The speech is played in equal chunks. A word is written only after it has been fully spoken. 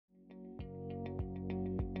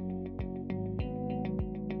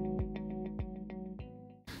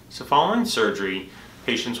So following surgery,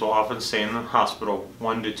 patients will often stay in the hospital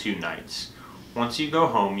 1 to 2 nights. Once you go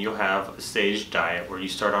home, you'll have a staged diet where you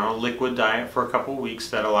start on a liquid diet for a couple weeks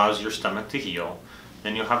that allows your stomach to heal.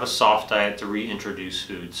 Then you'll have a soft diet to reintroduce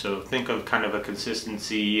food. So think of kind of a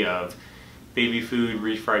consistency of baby food,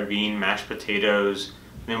 refried bean, mashed potatoes,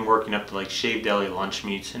 and then working up to like shaved deli lunch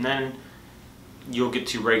meats, and then you'll get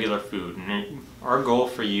to regular food. And our goal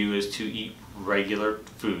for you is to eat regular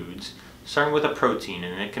foods, starting with a protein,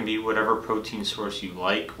 and it can be whatever protein source you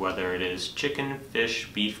like, whether it is chicken,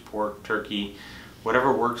 fish, beef, pork, turkey,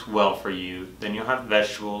 whatever works well for you. Then you'll have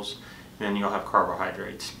vegetables, and then you'll have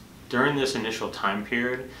carbohydrates. During this initial time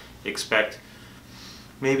period, expect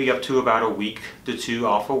maybe up to about a week to 2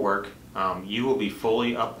 off of work. You will be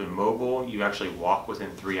fully up and mobile. You actually walk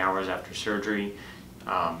within 3 hours after surgery.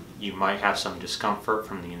 You might have some discomfort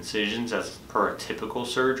from the incisions as per a typical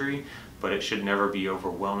surgery, but it should never be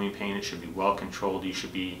overwhelming pain. It should be well controlled. You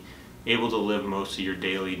should be able to live most of your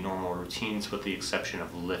daily normal routines with the exception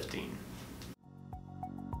of lifting.